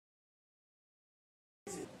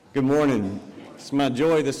Good morning. It's my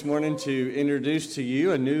joy this morning to introduce to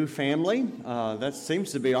you a new family. That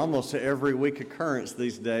seems to be almost an every week occurrence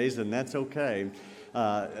these days, and that's okay.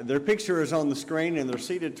 Their picture is on the screen, and they're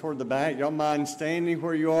seated toward the back. Y'all mind standing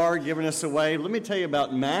where you are, giving us a wave? Let me tell you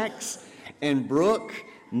about Max and Brooke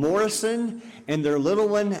Morrison and their little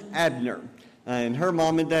one, Abner. And her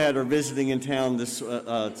mom and dad are visiting in town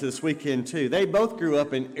this weekend, too. They both grew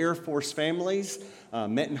up in Air Force families.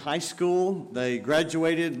 Met in high school. They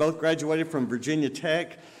both graduated from Virginia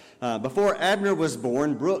Tech. Before Abner was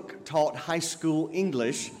born, Brooke taught high school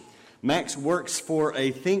English. Max works for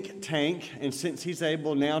a think tank, and since he's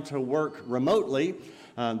able now to work remotely,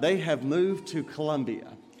 they have moved to Columbia.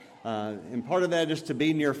 And part of that is to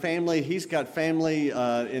be near family. He's got family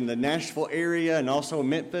in the Nashville area and also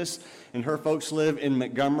Memphis, and her folks live in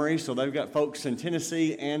Montgomery, so they've got folks in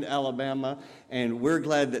Tennessee and Alabama, and we're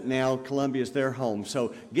glad that now Columbia is their home.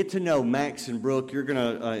 So get to know Max and Brooke. You're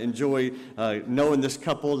going to enjoy knowing this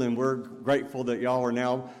couple, and we're grateful that y'all are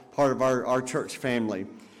now part of our church family.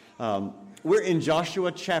 We're in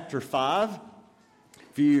Joshua chapter 5.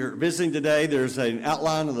 If you're visiting today, there's an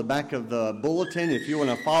outline on the back of the bulletin if you want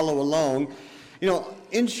to follow along. You know,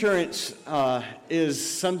 insurance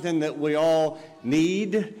is something that we all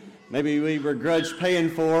need. Maybe we begrudge paying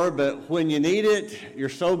for, but when you need it, you're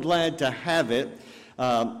so glad to have it.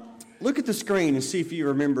 Look at the screen and see if you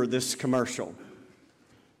remember this commercial.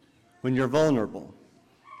 When you're vulnerable.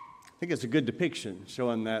 I think it's a good depiction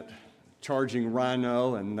showing that charging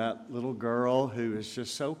rhino and that little girl who is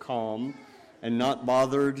just so calm and not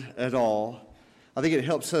bothered at all. I think it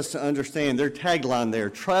helps us to understand their tagline there.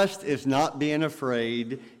 Trust is not being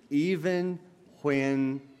afraid, even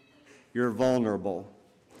when you're vulnerable.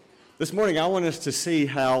 This morning, I want us to see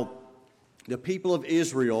how the people of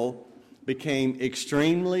Israel became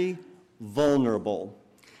extremely vulnerable.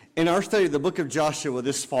 In our study of the book of Joshua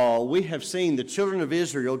this fall, we have seen the children of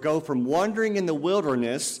Israel go from wandering in the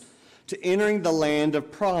wilderness to entering the land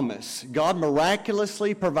of promise. God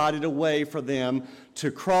miraculously provided a way for them to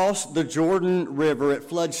cross the Jordan River at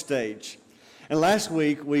flood stage. And last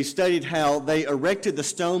week, we studied how they erected the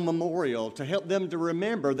stone memorial to help them to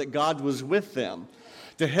remember that God was with them,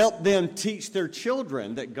 to help them teach their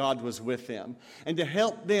children that God was with them, and to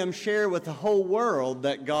help them share with the whole world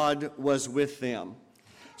that God was with them.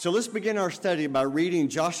 So let's begin our study by reading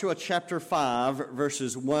Joshua chapter 5,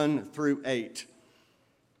 verses 1 through 8.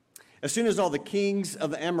 As soon as all the kings of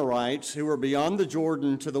the Amorites who were beyond the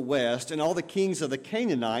Jordan to the west, and all the kings of the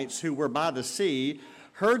Canaanites who were by the sea,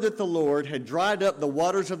 heard that the Lord had dried up the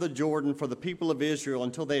waters of the Jordan for the people of Israel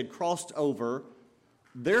until they had crossed over,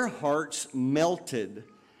 their hearts melted,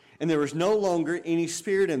 and there was no longer any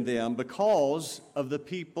spirit in them because of the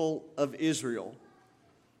people of Israel.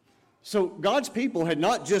 So God's people had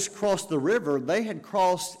not just crossed the river, they had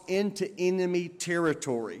crossed into enemy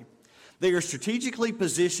territory. They are strategically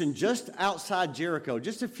positioned just outside Jericho,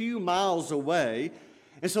 just a few miles away.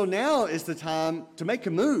 And so now is the time to make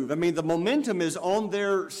a move. I mean, the momentum is on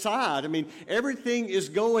their side. I mean, everything is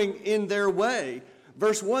going in their way.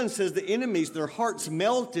 Verse 1 says the enemies, their hearts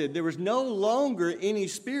melted. There was no longer any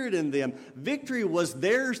spirit in them. Victory was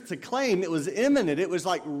theirs to claim. It was imminent. It was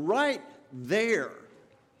like right there.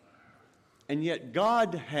 And yet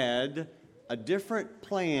God had a different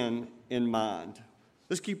plan in mind.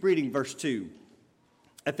 Let's keep reading verse 2.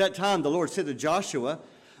 At that time, the Lord said to Joshua,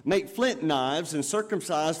 make flint knives and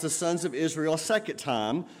circumcise the sons of Israel a second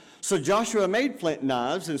time. So Joshua made flint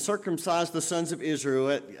knives and circumcised the sons of Israel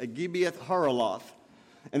at Gibeath Haraloth.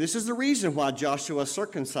 And this is the reason why Joshua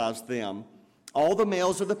circumcised them. All the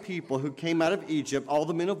males of the people who came out of Egypt, all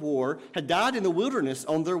the men of war, had died in the wilderness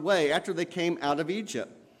on their way after they came out of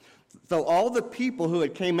Egypt. Though all the people who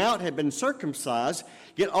had came out had been circumcised,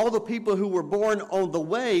 yet all the people who were born on the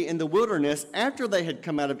way in the wilderness after they had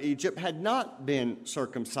come out of Egypt had not been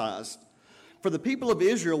circumcised. For the people of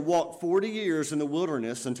Israel walked 40 years in the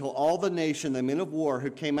wilderness until all the nation, the men of war who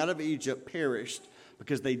came out of Egypt, perished,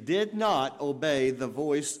 because they did not obey the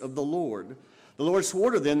voice of the Lord. The Lord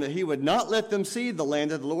swore to them that he would not let them see the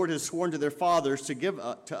land that the Lord had sworn to their fathers to give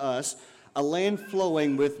to us, a land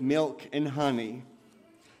flowing with milk and honey.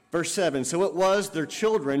 Verse 7, so it was their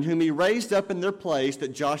children whom he raised up in their place that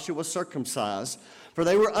Joshua circumcised, for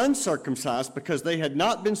they were uncircumcised because they had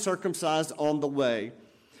not been circumcised on the way.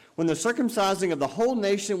 When the circumcising of the whole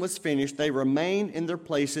nation was finished, they remained in their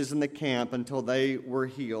places in the camp until they were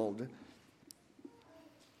healed.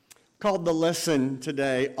 Called the lesson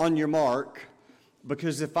today, On Your Mark,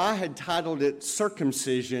 because if I had titled it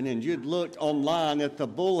Circumcision and you'd looked online at the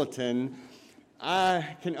bulletin,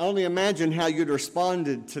 I can only imagine how you'd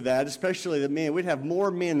responded to that, especially the men. We'd have more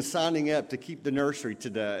men signing up to keep the nursery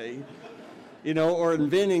today, or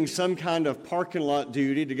inventing some kind of parking lot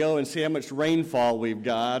duty to go and see how much rainfall we've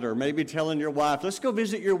got, or maybe telling your wife, let's go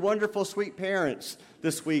visit your wonderful, sweet parents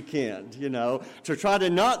this weekend, to try to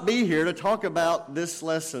not be here to talk about this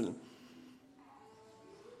lesson.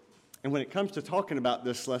 And when it comes to talking about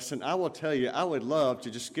this lesson, I will tell you, I would love to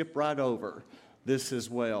just skip right over this as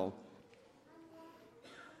well.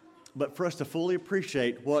 But for us to fully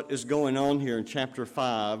appreciate what is going on here in chapter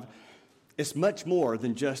 5, it's much more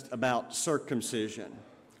than just about circumcision.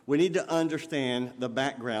 We need to understand the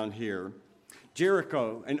background here.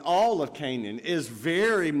 Jericho and all of Canaan is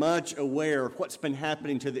very much aware of what's been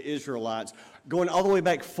happening to the Israelites, going all the way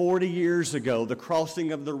back 40 years ago, the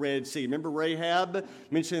crossing of the Red Sea. Remember Rahab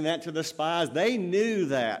mentioning that to the spies? They knew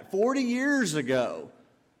that 40 years ago.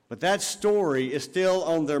 But that story is still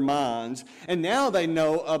on their minds. And now they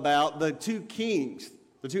know about the two kings,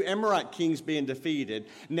 the two Amorite kings being defeated.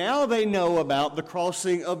 Now they know about the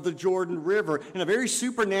crossing of the Jordan River in a very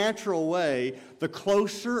supernatural way. The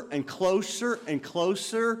closer and closer and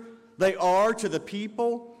closer they are to the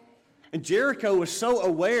people. And Jericho is so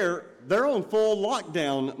aware they're on full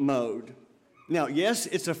lockdown mode. Now, yes,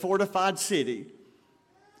 it's a fortified city.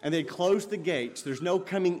 And they closed the gates. There's no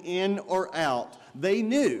coming in or out. They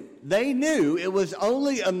knew it was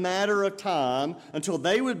only a matter of time until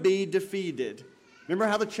they would be defeated. Remember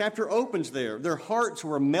how the chapter opens there. Their hearts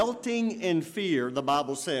were melting in fear, the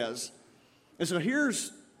Bible says. And so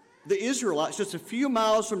here's the Israelites just a few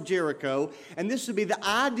miles from Jericho, and this would be the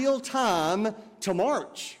ideal time to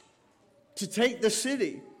march, to take the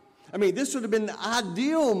city. I mean, this would have been the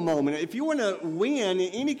ideal moment. If you want to win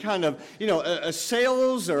any kind of, a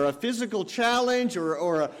sales or a physical challenge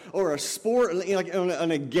or a sport, like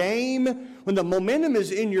on a game, when the momentum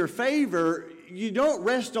is in your favor, you don't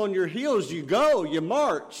rest on your heels. You go, you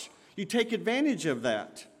march, you take advantage of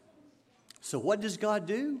that. So what does God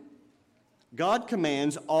do? God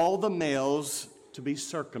commands all the males to be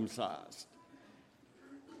circumcised.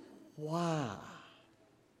 Why?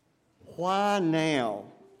 Why now?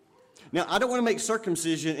 Now, I don't want to make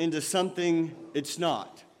circumcision into something it's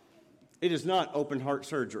not. It is not open heart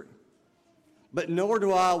surgery. But nor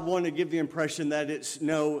do I want to give the impression that it's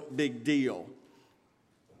no big deal.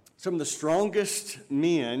 Some of the strongest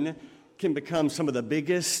men can become some of the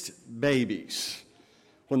biggest babies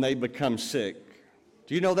when they become sick.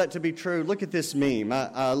 Do you know that to be true? Look at this meme.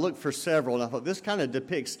 I looked for several, and I thought this kind of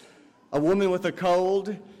depicts a woman with a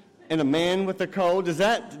cold and a man with a cold. Does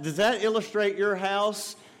that illustrate your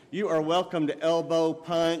house? You are welcome to elbow,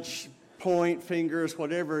 punch, point, fingers,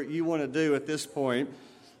 whatever you want to do at this point.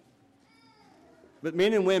 But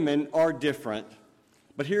men and women are different.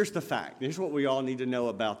 But here's the fact. Here's what we all need to know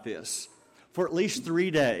about this. For at least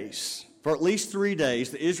 3 days,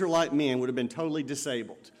 the Israelite men would have been totally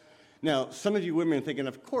disabled. Now, some of you women are thinking,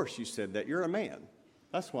 of course you said that. You're a man.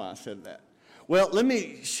 That's why I said that. Well, let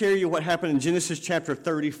me share you what happened in Genesis chapter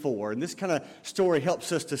 34. And this kind of story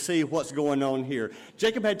helps us to see what's going on here.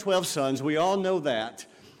 Jacob had 12 sons. We all know that.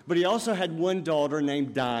 But he also had one daughter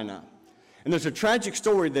named Dinah. And there's a tragic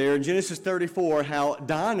story there in Genesis 34 how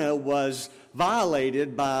Dinah was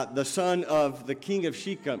violated by the son of the king of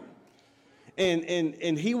Shechem.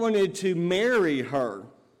 And he wanted to marry her.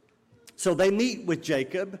 So they meet with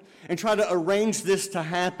Jacob and try to arrange this to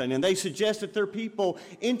happen. And they suggest that their people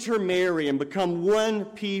intermarry and become one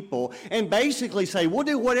people and basically say, we'll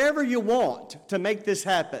do whatever you want to make this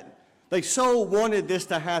happen. They so wanted this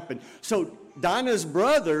to happen. So Dinah's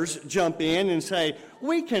brothers jump in and say,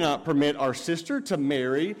 we cannot permit our sister to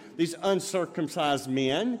marry these uncircumcised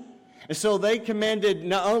men. And so they commanded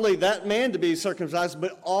not only that man to be circumcised,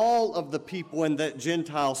 but all of the people in that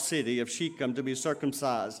Gentile city of Shechem to be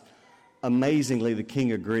circumcised. Amazingly, the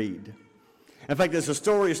king agreed. In fact, as the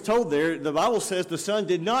story is told there, the Bible says the son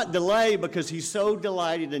did not delay because he so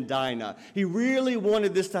delighted in Dinah. He really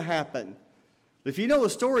wanted this to happen. If you know the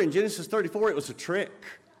story in Genesis 34, it was a trick,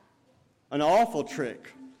 an awful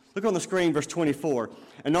trick. Look on the screen, verse 24.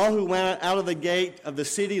 And all who went out of the gate of the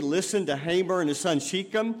city listened to Hamor and his son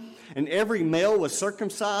Shechem, and every male was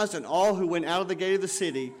circumcised, and all who went out of the gate of the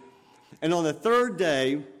city. And on the third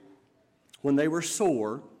day, when they were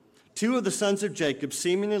sore, 2 of the sons of Jacob,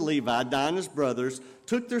 Simeon and Levi, Dinah's brothers,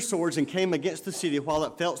 took their swords and came against the city while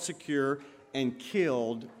it felt secure and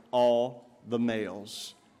killed all the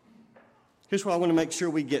males. Here's what I want to make sure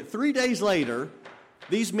we get. 3 days later,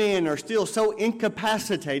 these men are still so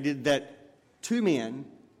incapacitated that 2 men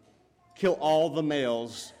kill all the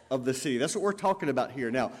males of the city. That's what we're talking about here.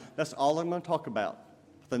 Now, that's all I'm going to talk about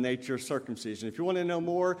the nature of circumcision. If you want to know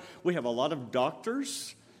more, we have a lot of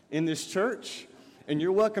doctors in this church, and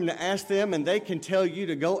you're welcome to ask them, and they can tell you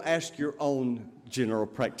to go ask your own general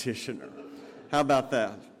practitioner. How about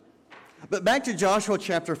that? But back to Joshua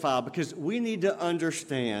chapter 5, because we need to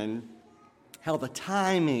understand how the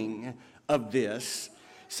timing of this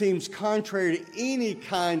seems contrary to any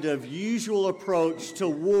kind of usual approach to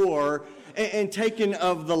war and taking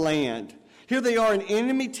of the land. Here they are in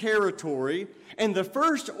enemy territory, and the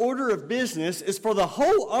first order of business is for the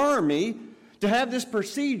whole army to have this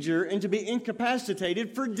procedure and to be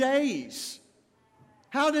incapacitated for days.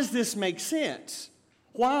 How does this make sense?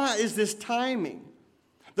 Why is this timing?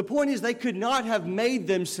 The point is they could not have made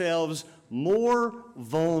themselves more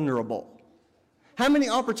vulnerable. How many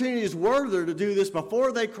opportunities were there to do this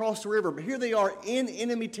before they crossed the river? But here they are in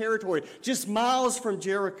enemy territory, just miles from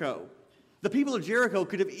Jericho. The people of Jericho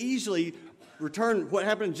could have easily returned. What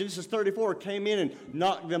happened in Genesis 34 came in and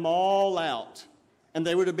knocked them all out, and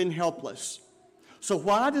they would have been helpless. So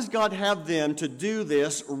why does God have them to do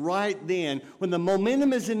this right then when the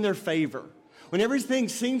momentum is in their favor? When everything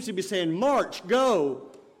seems to be saying, march,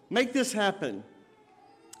 go, make this happen.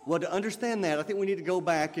 Well, to understand that, I think we need to go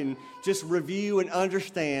back and just review and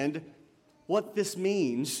understand what this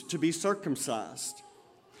means to be circumcised.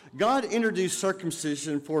 God introduced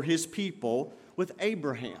circumcision for his people with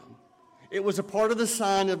Abraham. It was a part of the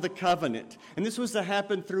sign of the covenant. And this was to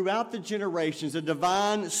happen throughout the generations, a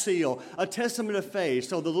divine seal, a testament of faith.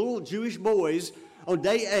 So the little Jewish boys on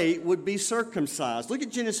day 8 would be circumcised. Look at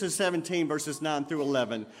Genesis 17, verses 9 through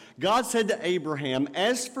 11. God said to Abraham,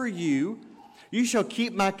 "As for you, you shall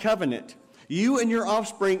keep my covenant, you and your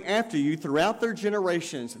offspring after you throughout their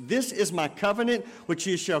generations. This is my covenant which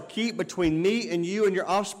you shall keep between me and you and your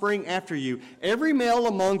offspring after you. Every male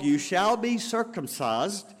among you shall be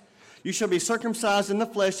circumcised. You shall be circumcised in the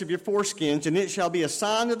flesh of your foreskins, and it shall be a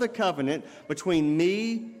sign of the covenant between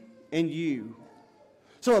me and you."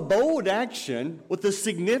 So a bold action with a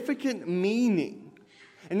significant meaning.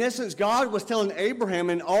 In essence, God was telling Abraham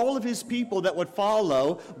and all of his people that would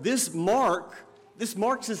follow, this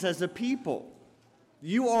marks us as a people.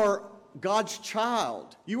 You are God's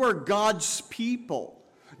child. You are God's people.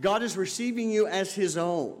 God is receiving you as his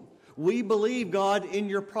own. We believe, God, in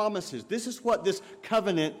your promises. This is what this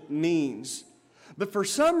covenant means. But for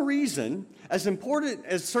some reason, as important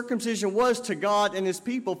as circumcision was to God and his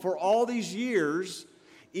people for all these years,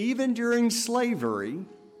 even during slavery,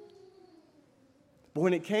 but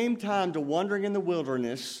when it came time to wandering in the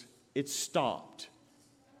wilderness, it stopped.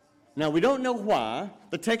 Now, we don't know why.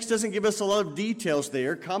 The text doesn't give us a lot of details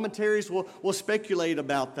there. Commentaries will speculate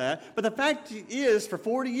about that. But the fact is, for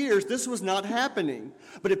 40 years, this was not happening.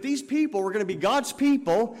 But if these people were going to be God's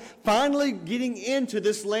people, finally getting into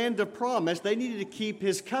this land of promise, they needed to keep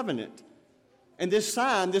his covenant. And this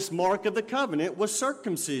sign, this mark of the covenant, was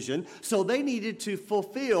circumcision. So they needed to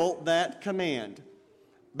fulfill that command.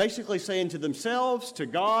 Basically saying to themselves, to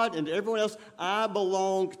God, and to everyone else, I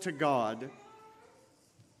belong to God.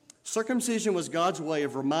 Circumcision was God's way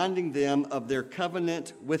of reminding them of their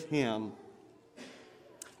covenant with him.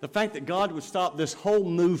 The fact that God would stop this whole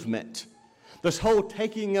movement, this whole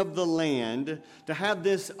taking of the land, to have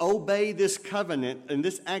this obey this covenant and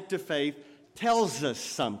this act of faith tells us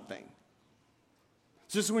something.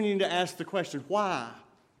 So this is when you need to ask the question, why?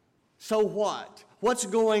 So what? What's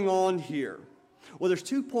going on here? Well, there's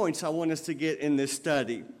 2 points I want us to get in this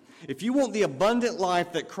study. If you want the abundant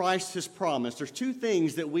life that Christ has promised, there's 2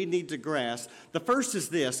 things that we need to grasp. The first is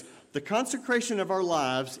this: the consecration of our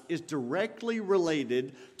lives is directly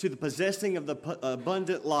related to the possessing of the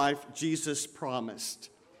abundant life Jesus promised.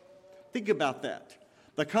 Think about that.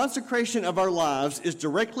 The consecration of our lives is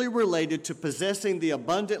directly related to possessing the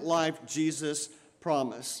abundant life Jesus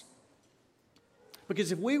promised.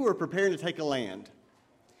 Because if we were preparing to take a land,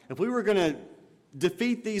 if we were going to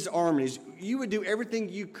defeat these armies, you would do everything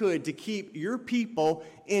you could to keep your people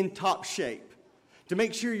in top shape, to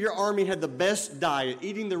make sure your army had the best diet,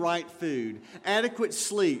 eating the right food, adequate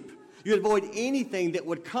sleep. You would avoid anything that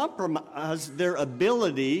would compromise their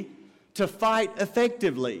ability to fight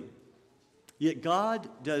effectively. Yet God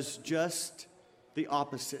does just the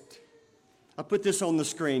opposite. I put this on the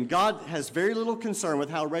screen. God has very little concern with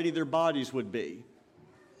how ready their bodies would be.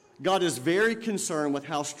 God is very concerned with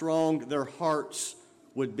how strong their hearts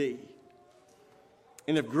would be.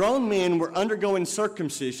 And if grown men were undergoing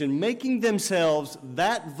circumcision, making themselves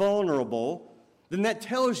that vulnerable, then that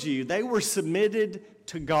tells you they were submitted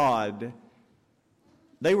to God.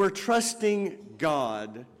 They were trusting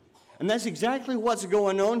God. And that's exactly what's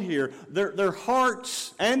going on here. Their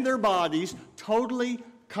hearts and their bodies totally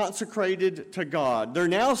consecrated to God. They're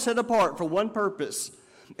now set apart for one purpose.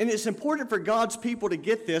 And it's important for God's people to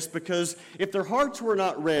get this, because if their hearts were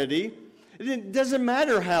not ready, it doesn't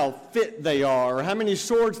matter how fit they are, or how many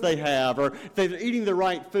swords they have, or if they're eating the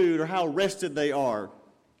right food, or how rested they are.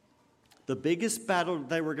 The biggest battle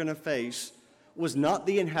they were going to face was not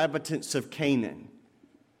the inhabitants of Canaan.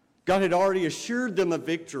 God had already assured them of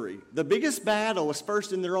victory. The biggest battle was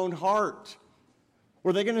first in their own heart.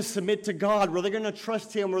 Were they going to submit to God? Were they going to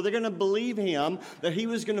trust Him? Were they going to believe Him that He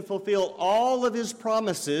was going to fulfill all of His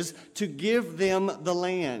promises to give them the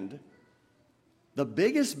land? The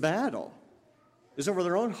biggest battle is over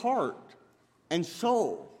their own heart and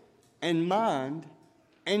soul and mind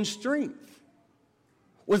and strength.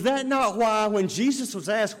 Was that not why when Jesus was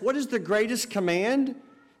asked, what is the greatest command?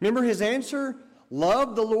 Remember His answer?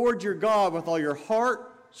 Love the Lord your God with all your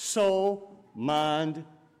heart, soul, mind,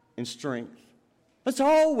 and strength. That's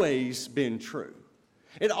always been true.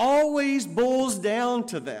 It always boils down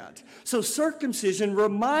to that. So circumcision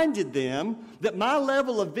reminded them that my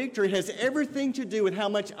level of victory has everything to do with how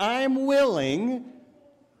much I am willing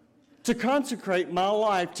to consecrate my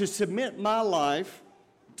life, to submit my life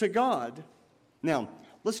to God. Now,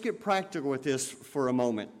 let's get practical with this for a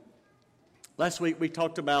moment. Last week we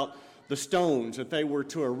talked about the stones that they were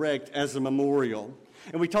to erect as a memorial.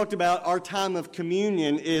 And we talked about our time of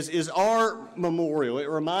communion is our memorial. It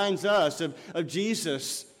reminds us of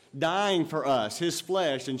Jesus dying for us, His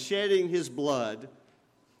flesh, and shedding His blood.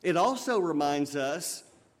 It also reminds us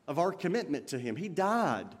of our commitment to Him. He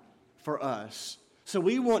died for us. So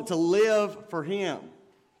we want to live for Him,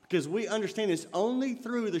 because we understand it's only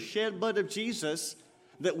through the shed blood of Jesus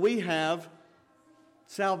that we have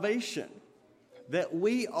salvation, that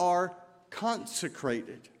we are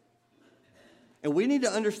consecrated. And we need to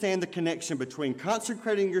understand the connection between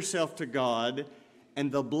consecrating yourself to God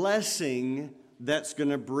and the blessing that's going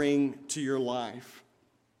to bring to your life.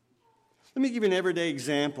 Let me give you an everyday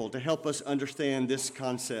example to help us understand this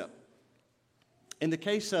concept. In the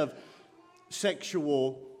case of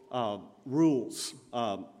sexual rules,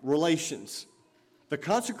 relations, the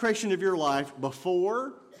consecration of your life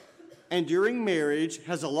before and during marriage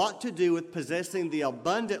has a lot to do with possessing the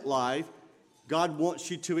abundant life God wants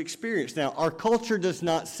you to experience. Now, our culture does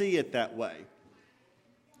not see it that way.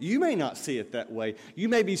 You may not see it that way. You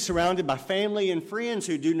may be surrounded by family and friends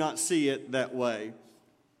who do not see it that way.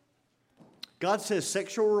 God says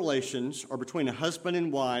sexual relations are between a husband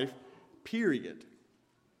and wife, period.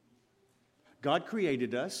 God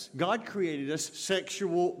created us. God created us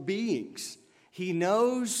sexual beings. He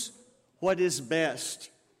knows what is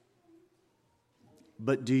best.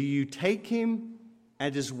 But do you take Him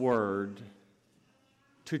at His word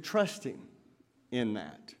to trust Him in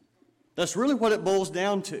that? That's really what it boils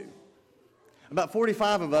down to. About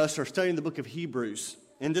 45 of us are studying the book of Hebrews.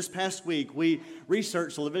 And this past week, we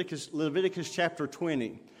researched Leviticus chapter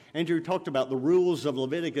 20. Andrew talked about the rules of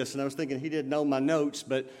Leviticus, and I was thinking he didn't know my notes,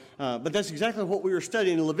 but that's exactly what we were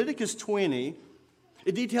studying. In Leviticus 20,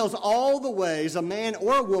 it details all the ways a man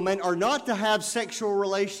or a woman are not to have sexual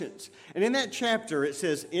relations. And in that chapter, it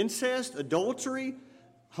says incest, adultery,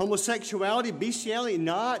 homosexuality, bestiality,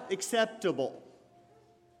 not acceptable.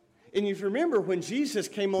 And if you remember, when Jesus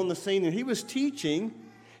came on the scene and He was teaching,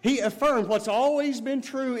 He affirmed what's always been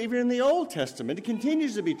true even in the Old Testament. It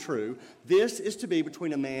continues to be true. This is to be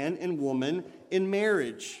between a man and woman in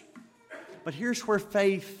marriage. But here's where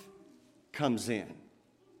faith comes in.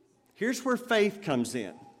 Here's where faith comes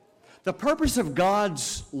in. The purpose of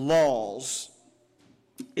God's laws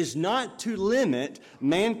is not to limit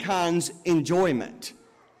mankind's enjoyment.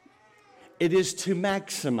 It is to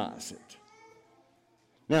maximize it.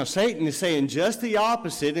 Now, Satan is saying just the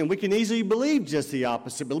opposite, and we can easily believe just the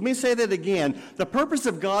opposite. But let me say that again. The purpose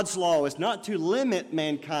of God's law is not to limit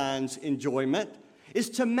mankind's enjoyment. It's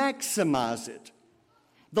to maximize it.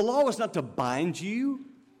 The law is not to bind you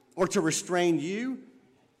or to restrain you.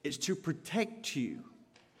 It's to protect you.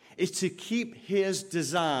 It's to keep His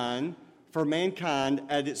design for mankind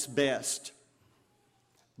at its best.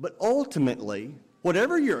 But ultimately,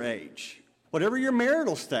 whatever your age, whatever your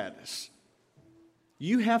marital status,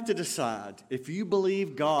 you have to decide if you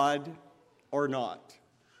believe God or not.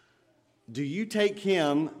 Do you take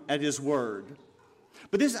Him at His word?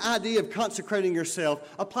 But this idea of consecrating yourself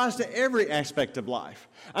applies to every aspect of life.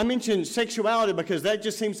 I mentioned sexuality because that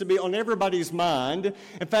just seems to be on everybody's mind.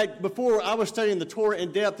 In fact, before I was studying the Torah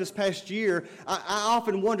in depth this past year, I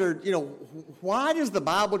often wondered, why does the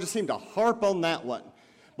Bible just seem to harp on that one?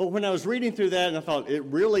 But when I was reading through that, and I thought, it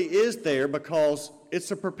really is there because it's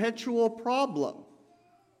a perpetual problem.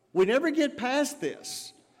 We never get past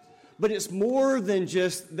this. But it's more than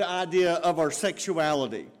just the idea of our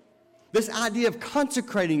sexuality. This idea of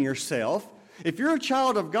consecrating yourself If you're a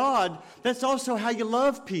child of God, that's also how you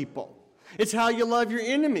love people. It's how you love your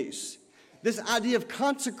enemies. This idea of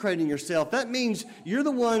consecrating yourself, that means you're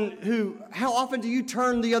the one who, how often do you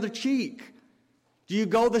turn the other cheek? Do you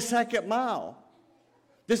go the second mile?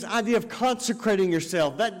 This idea of consecrating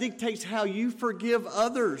yourself, that dictates how you forgive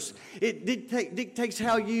others. It dictates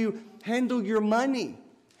how you handle your money,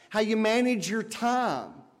 how you manage your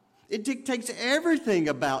time. It dictates everything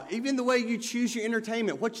about, even the way you choose your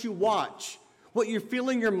entertainment, what you watch, what you're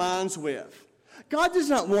filling your minds with. God does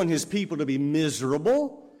not want his people to be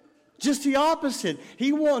miserable. Just the opposite.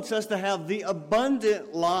 He wants us to have the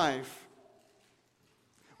abundant life.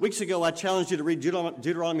 Weeks ago, I challenged you to read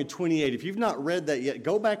Deuteronomy 28. If you've not read that yet,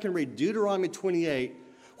 go back and read Deuteronomy 28,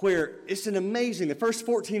 where it's an amazing, the first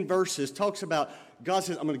 14 verses talks about God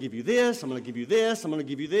says, I'm going to give you this, I'm going to give you this, I'm going to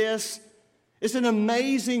give you this. It's an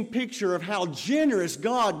amazing picture of how generous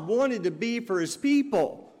God wanted to be for his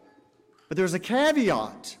people. But there's a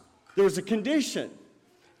caveat. There's a condition.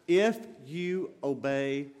 If you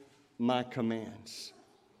obey my commands.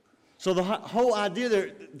 So the whole idea there,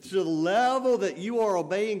 to the level that you are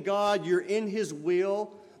obeying God, you're in his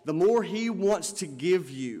will, the more he wants to give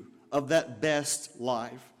you of that best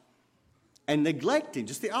life. And neglecting,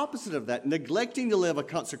 just the opposite of that, neglecting to live a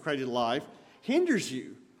consecrated life hinders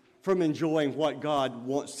you from enjoying what God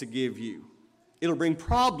wants to give you. It'll bring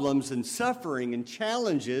problems and suffering and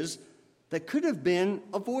challenges that could have been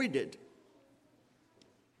avoided.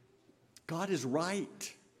 God is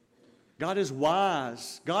right. God is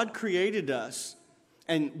wise. God created us.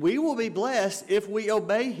 And we will be blessed if we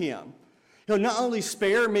obey him. He'll not only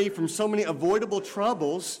spare me from so many avoidable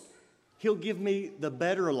troubles, he'll give me the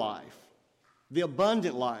better life, the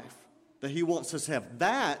abundant life that he wants us to have.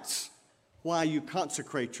 That's why you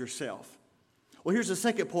consecrate yourself. Well, here's the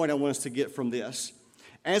second point I want us to get from this.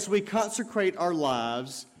 As we consecrate our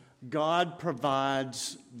lives, God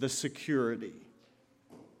provides the security.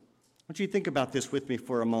 I want you to think about this with me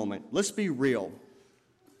for a moment. Let's be real.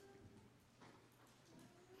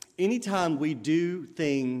 Anytime we do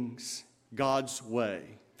things God's way,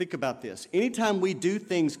 think about this. Anytime we do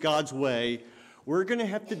things God's way, we're going to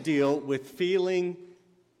have to deal with feeling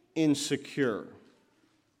insecure.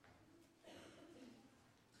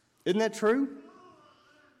 Isn't that true?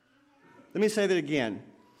 Let me say that again.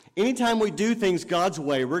 Anytime we do things God's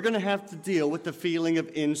way, we're going to have to deal with the feeling of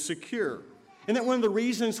insecure. Isn't that one of the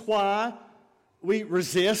reasons why we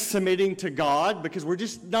resist submitting to God? Because we're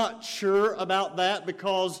just not sure about that,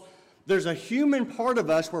 because there's a human part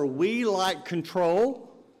of us where we like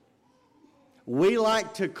control. We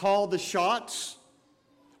like to call the shots.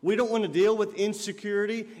 We don't want to deal with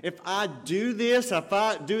insecurity. If I do this, if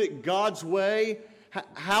I do it God's way,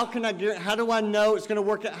 how can I do it? How do I know it's going to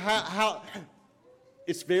work out? How?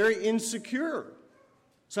 It's very insecure.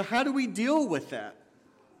 So how do we deal with that?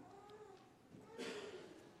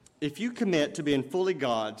 If you commit to being fully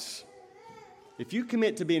God's,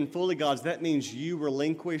 that means you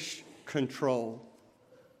relinquish control.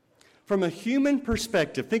 From a human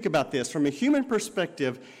perspective, think about this. From a human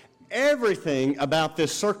perspective, everything about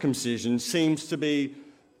this circumcision seems to be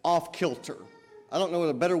off kilter. I don't know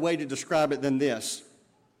a better way to describe it than this.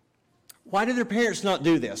 Why did their parents not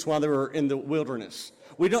do this while they were in the wilderness?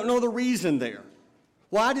 We don't know the reason there.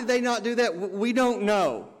 Why did they not do that? We don't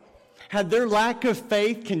know. Had their lack of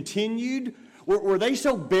faith continued? Were they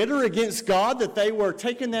so bitter against God that they were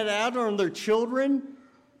taking that out on their children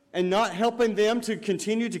and not helping them to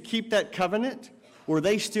continue to keep that covenant? Were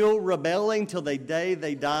they still rebelling till the day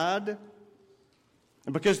they died?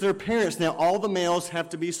 And because their parents, now all the males have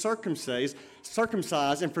to be circumcised,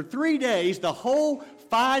 and for 3 days the whole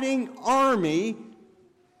fighting army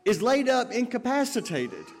is laid up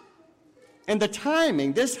incapacitated. And the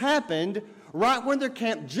timing, this happened right when they're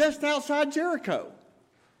camped just outside Jericho.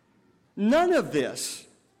 None of this,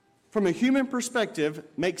 from a human perspective,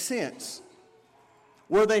 makes sense.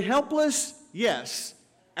 Were they helpless? Yes,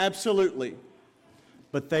 absolutely.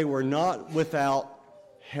 But they were not without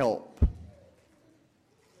help.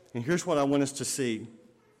 And here's what I want us to see.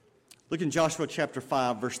 Look in Joshua chapter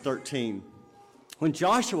 5, verse 13. When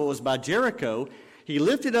Joshua was by Jericho, he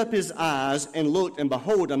lifted up his eyes and looked, and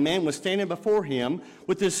behold, a man was standing before him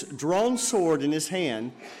with this drawn sword in his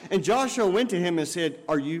hand. And Joshua went to him and said,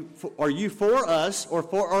 Are you for us or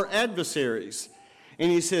for our adversaries?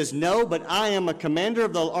 And he says, No, but I am a commander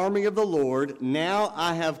of the army of the Lord. Now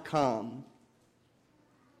I have come.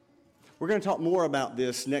 We're going to talk more about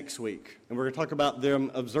this next week, and we're going to talk about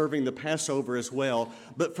them observing the Passover as well.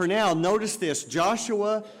 But for now, notice this.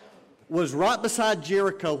 Joshua was right beside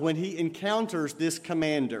Jericho when he encounters this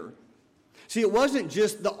commander. See, it wasn't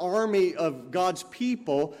just the army of God's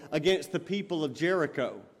people against the people of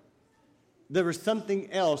Jericho. There was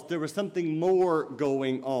something else. There was something more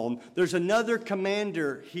going on. There's another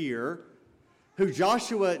commander here who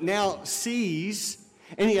Joshua now sees,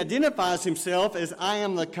 and he identifies himself as, I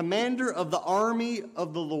am the commander of the army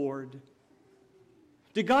of the Lord.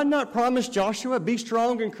 Did God not promise Joshua, be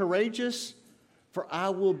strong and courageous, for I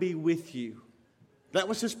will be with you? That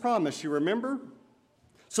was his promise, you remember?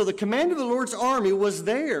 So the commander of the Lord's army was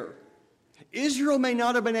there. Israel may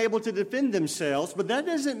not have been able to defend themselves, but that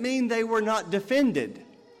doesn't mean they were not defended.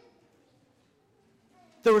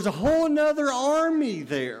 There was a whole nother army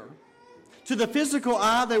there. To the physical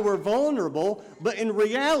eye, they were vulnerable, but in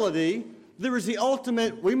reality, there was the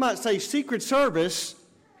ultimate, we might say, secret service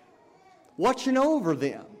watching over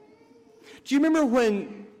them. Do you remember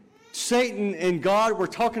when Satan and God were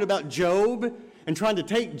talking about Job and trying to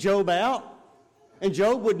take Job out? And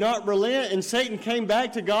Job would not relent, and Satan came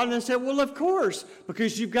back to God and said, well, of course,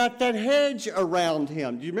 because you've got that hedge around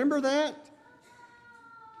him. Do you remember that?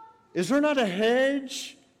 Is there not a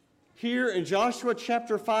hedge here in Joshua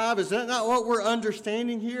chapter 5? Is that not what we're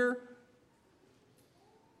understanding here?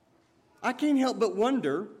 I can't help but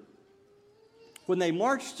wonder, when they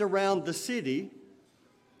marched around the city,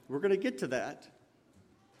 we're going to get to that,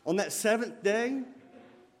 on that seventh day,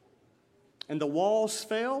 and the walls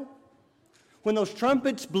fell, when those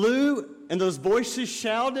trumpets blew and those voices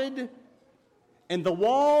shouted and the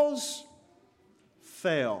walls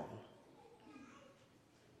fell,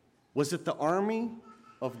 was it the army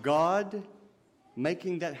of God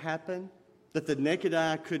making that happen that the naked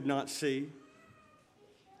eye could not see?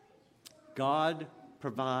 God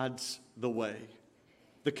provides the way.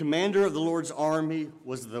 The commander of the Lord's army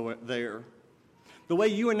was there. The way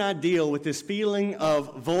you and I deal with this feeling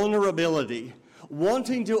of vulnerability,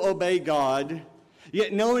 wanting to obey God,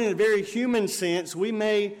 yet knowing in a very human sense we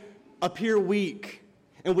may appear weak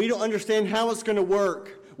and we don't understand how it's going to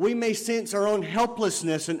work. We may sense our own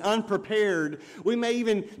helplessness and unprepared. We may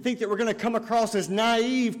even think that we're going to come across as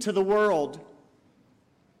naive to the world.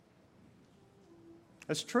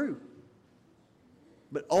 That's true.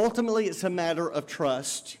 But ultimately it's a matter of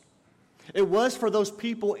trust. It was for those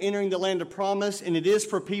people entering the land of promise, and it is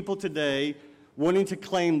for people today wanting to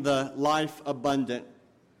claim the life abundant.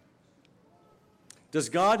 Does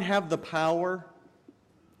God have the power?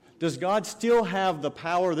 Does God still have the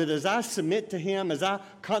power that as I submit to Him, as I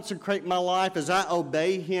consecrate my life, as I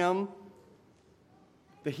obey Him,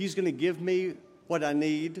 that He's going to give me what I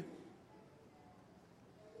need?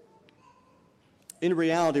 In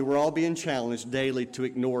reality, we're all being challenged daily to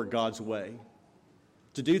ignore God's way,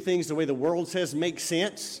 to do things the way the world says make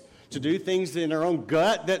sense, to do things in our own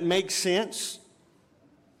gut that make sense.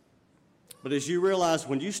 But as you realize,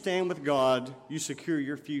 when you stand with God, you secure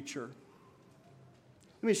your future.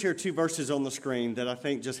 Let me share two verses on the screen that I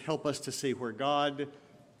think just help us to see where God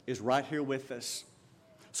is right here with us.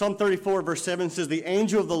 Psalm 34, verse 7 says, the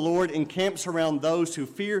angel of the Lord encamps around those who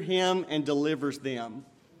fear Him and delivers them.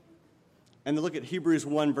 And then look at Hebrews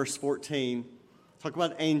 1, verse 14. Talk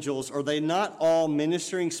about angels. Are they not all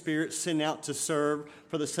ministering spirits sent out to serve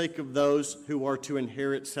for the sake of those who are to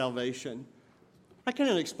inherit salvation? I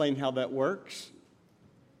cannot explain how that works,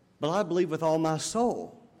 but I believe with all my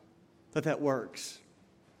soul that that works.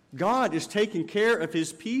 God is taking care of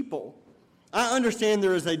His people. I understand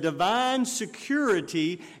there is a divine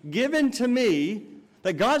security given to me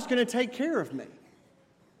that God's going to take care of me.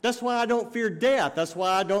 That's why I don't fear death. That's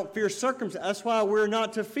why I don't fear circumstance. That's why we're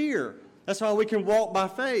not to fear. That's why we can walk by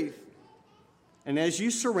faith. And as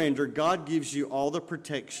you surrender, God gives you all the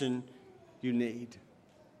protection you need.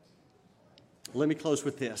 Let me close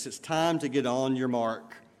with this. It's time to get on your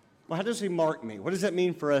mark. Well, how does He mark me? What does that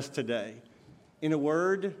mean for us today? In a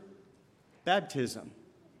word, baptism.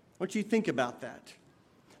 I want you to think about that.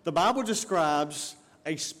 The Bible describes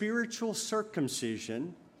a spiritual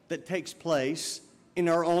circumcision that takes place in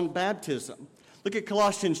our own baptism. Look at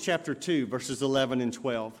Colossians chapter 2, verses 11 and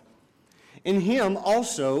 12. In Him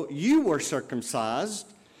also you were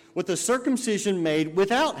circumcised with a circumcision made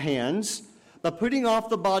without hands, by putting off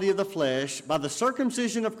the body of the flesh, by the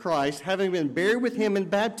circumcision of Christ, having been buried with Him in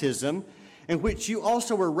baptism, in which you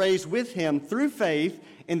also were raised with Him through faith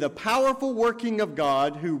in the powerful working of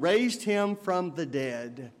God who raised Him from the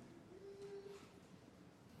dead.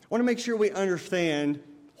 I want to make sure we understand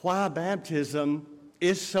why baptism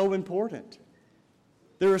is so important.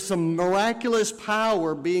 There is some miraculous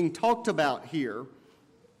power being talked about here.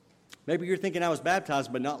 Maybe you're thinking I was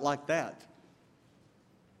baptized, but not like that.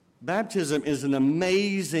 Baptism is an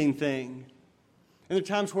amazing thing. And there are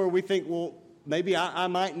times where we think, well, maybe I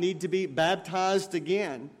might need to be baptized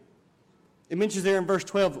again. It mentions there in verse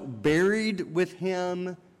 12, buried with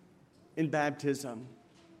him in baptism.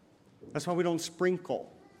 That's why we don't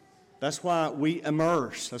sprinkle. That's why we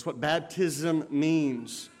immerse. That's what baptism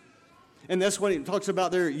means. And that's what it talks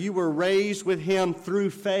about there. You were raised with him through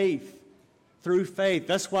faith. Through faith.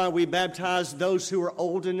 That's why we baptize those who are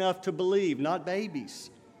old enough to believe, not babies.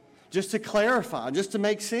 Just to clarify, just to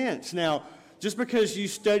make sense. Now, just because you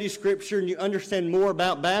study Scripture and you understand more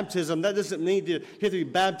about baptism, that doesn't mean you have to be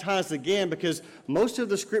baptized again, because most of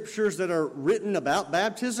the Scriptures that are written about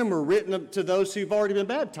baptism are written to those who've already been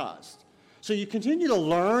baptized. So you continue to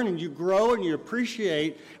learn and you grow and you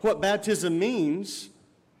appreciate what baptism means.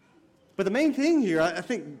 But the main thing here, I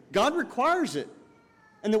think God requires it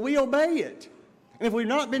and that we obey it. And if we've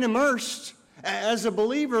not been immersed as a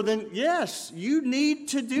believer, then yes, you need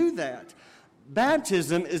to do that.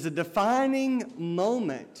 Baptism is a defining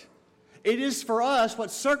moment. It is for us what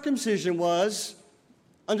circumcision was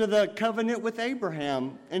under the covenant with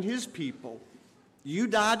Abraham and his people. You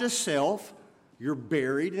die to self, you're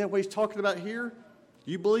buried, and what he's talking about here,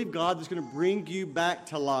 you believe God is going to bring you back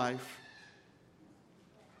to life.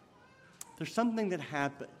 There's something that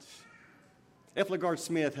happens. F. LaGard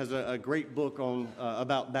Smith has a great book on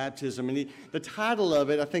about baptism, and the title of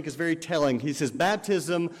it, I think, is very telling. He says,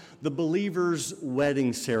 Baptism, the Believer's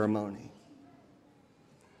Wedding Ceremony.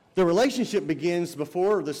 The relationship begins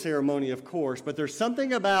before the ceremony, of course, but there's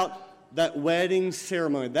something about that wedding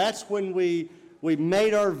ceremony. That's when we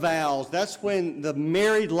made our vows. That's when the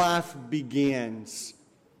married life begins.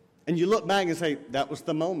 And you look back and say, that was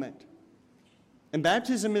the moment. And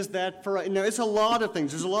baptism is that for, it's a lot of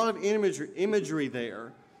things. There's a lot of imagery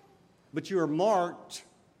there. But you are marked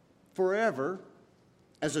forever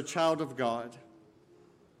as a child of God.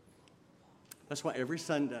 That's why every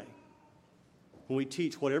Sunday, when we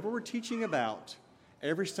teach whatever we're teaching about,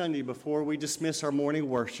 every Sunday before we dismiss our morning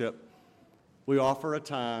worship, we offer a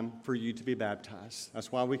time for you to be baptized.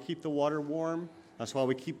 That's why we keep the water warm. That's why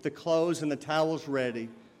we keep the clothes and the towels ready.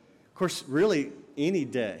 Of course, really, any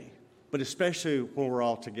day, but especially when we're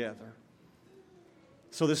all together.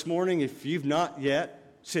 So this morning, if you've not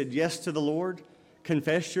yet said yes to the Lord,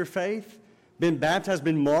 confessed your faith, been baptized,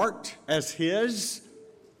 been marked as His,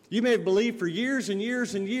 you may have believed for years and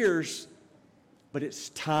years and years, but it's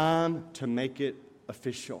time to make it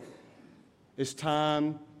official. It's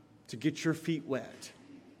time to get your feet wet.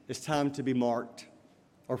 It's time to be marked.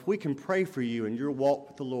 Or if we can pray for you in your walk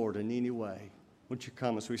with the Lord in any way, won't you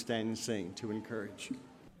come as we stand and sing to encourage?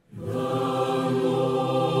 The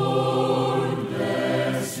Lord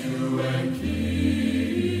bless you and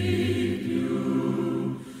keep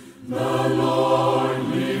you. The Lord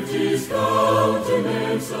lift His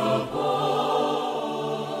countenance upon you.